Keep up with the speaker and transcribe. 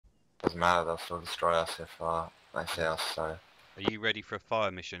Doesn't matter, they'll still destroy us if they see us, so... Are you ready for a fire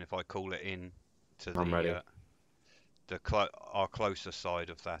mission if I call it in to I'm ready. Our closer side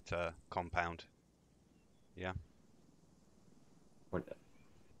of that compound? Yeah?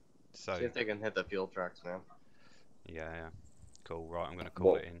 So... See if they can hit the fuel trucks, man. Yeah, yeah. Cool, right, I'm going to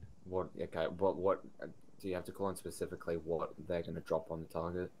call it in. Okay, what do you have to call in specifically what they're going to drop on the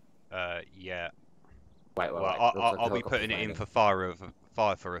target? Yeah. Wait. Well, I'll be putting it in for fire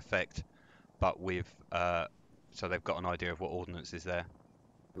for effect, but with so they've got an idea of what ordnance is there.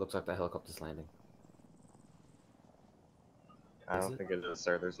 It looks like the helicopter's landing. I don't think it is,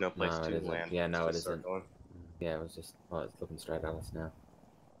 sir. There's no place to land. Yeah, no, it isn't. Circling. Yeah, it was just, well, it's looking straight at us now.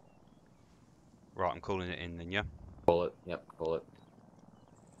 Right, I'm calling it in then, yeah? Call it, yep, call it.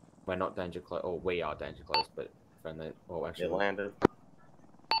 We're not danger close, or we are danger close, but friendly, oh, actually. It landed.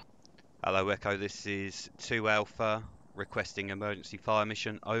 Hello, Echo, this is 2 Alpha, requesting emergency fire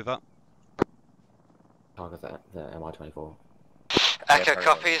mission, over. Target the MI-24. Echo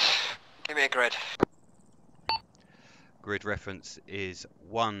copies, give me a grid. Grid reference is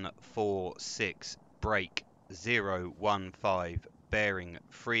 146, break 015, bearing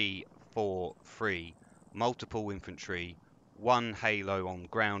 343, multiple infantry, 1 halo on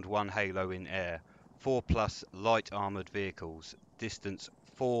ground, 1 halo in air, 4+ light armoured vehicles, distance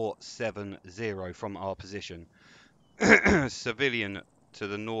 470 from our position, civilian to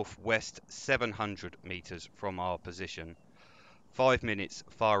the northwest 700 metres from our position. 5 minutes,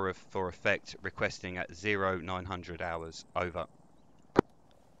 fire for effect, requesting at 0900 hours, over.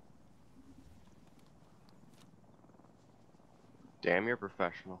 Damn, you're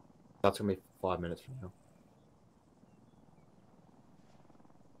professional. That's gonna be 5 minutes from now.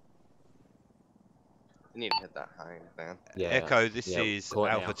 You need to hit that high, man. Yeah. Echo, this is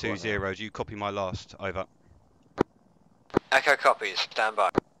Alpha 20. Do you copy my last? Over. Echo copies, stand by.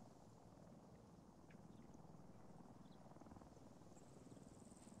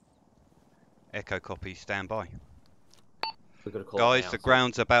 Echo copy, stand by. Guys, the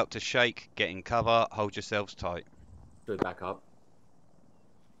ground's about to shake. Get in cover. Hold yourselves tight. Do it back up.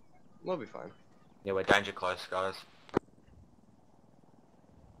 We'll be fine. Yeah, we're danger close, guys.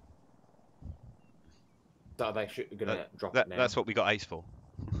 So are they gonna drop it now? That's what we got Ace for.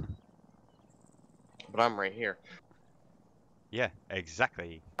 But I'm right here. Yeah,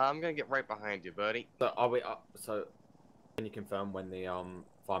 exactly. I'm gonna get right behind you, buddy. So are we? So can you confirm when the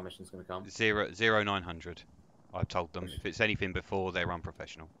fire mission's gonna come? 0900. I've told them if it's anything before, they're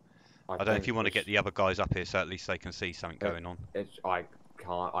unprofessional. I don't know if you want to get the other guys up here so at least they can see something going on. I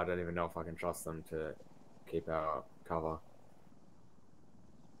can't. I don't even know if I can trust them to keep our cover.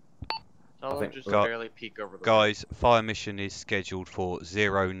 Tell them just barely peek over the guys, fire mission is scheduled for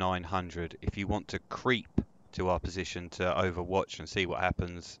 0900. If you want to creep to our position to overwatch and see what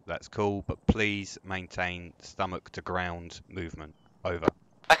happens, that's cool, but please maintain stomach to ground movement. Over.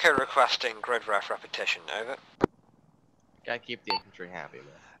 Echo requesting grid ref repetition, over. Gotta keep the infantry happy, man.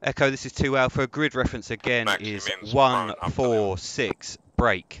 Echo, this is 2 Alpha. Grid reference again is 146,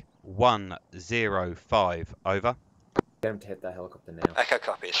 break 105, over. Get him to hit that helicopter now. Echo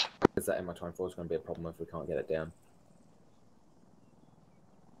copies. Because that MI-24 is going to be a problem if we can't get it down.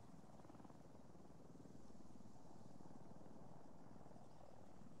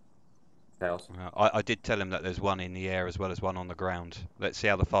 Chaos. I did tell him that there's one in the air as well as one on the ground. Let's see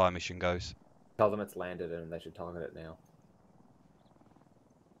how the fire mission goes. Tell them it's landed and they should target it now.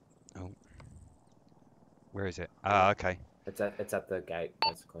 Oh. Where is it? Ah, okay. It's at the gate,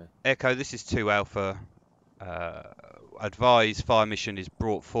 basically. Echo, this is 2 Alpha. Advise fire mission is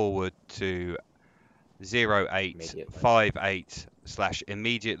brought forward to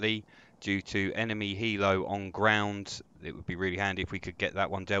 0858/immediately due to enemy helo on ground. It would be really handy if we could get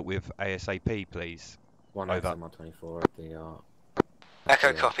that one dealt with ASAP, please. Over. MI-24 at the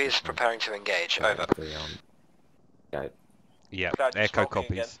Echo copies, preparing to engage, over. Gate. Yeah, Echo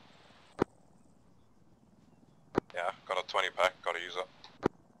copies. Again. Yeah, got a 20 pack, gotta use it.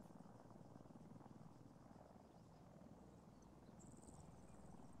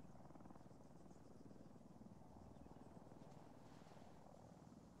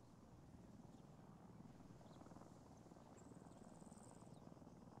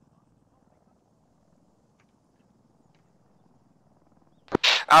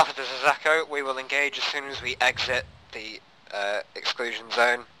 Alpha, this is Echo. We will engage as soon as we exit the exclusion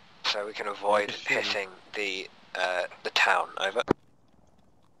zone, so we can avoid hitting the town. Over.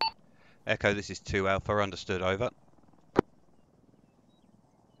 Echo, this is 2 Alpha. Understood. Over.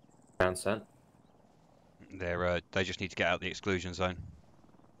 Ground sent. They just need to get out the exclusion zone.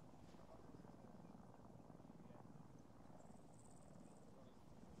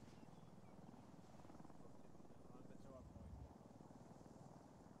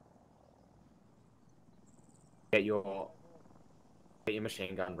 get your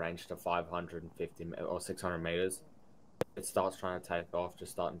machine gun range to 550 or 600 meters. If it starts trying to take off,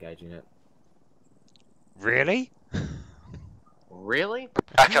 just start engaging it. Really? Really?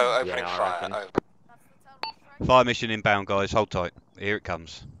 Echo opening Yeah, I fire. reckon. Over. Fire mission inbound, guys. Hold tight. Here it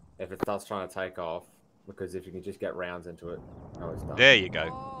comes. If it starts trying to take off, because if you can just get rounds into it, oh, it's done. There you go.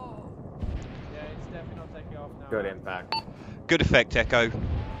 Yeah, it's definitely not taking off now. Good impact. Good effect, Echo.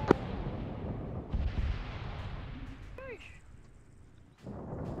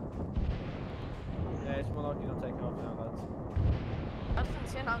 Yeah, it's more likely not taking off now, lads. I just don't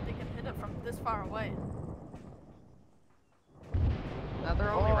see how they can hit it from this far away. No,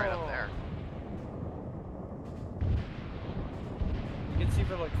 they're only right up there. You can see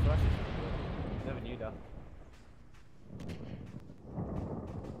for like flashes. Never knew that.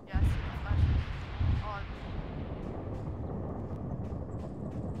 Yeah, I see the flashes on.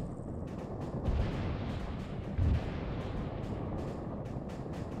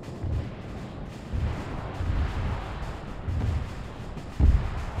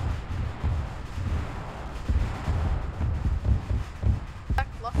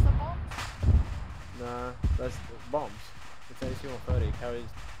 Cluster bombs? Nah, that's bombs. It's AC-130, carries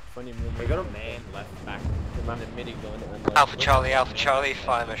 20 millimeters. We got a man left back. The man in minigun and like, Alpha Charlie,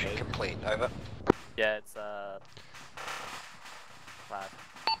 fire mission complete. Over. Yeah, it's flat.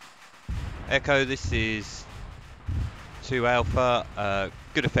 Echo, this is 2 Alpha.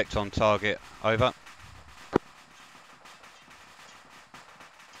 Good effect on target. Over. Are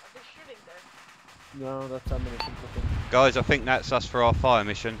they shooting there? No, that's ammunition looking. Guys, I think that's us for our fire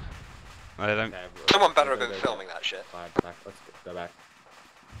mission. I don't. Okay, Someone better have go, been go, filming that shit. Back. Let's go back.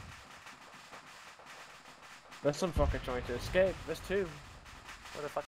 There's some fucker trying to escape. There's two. Where the fuck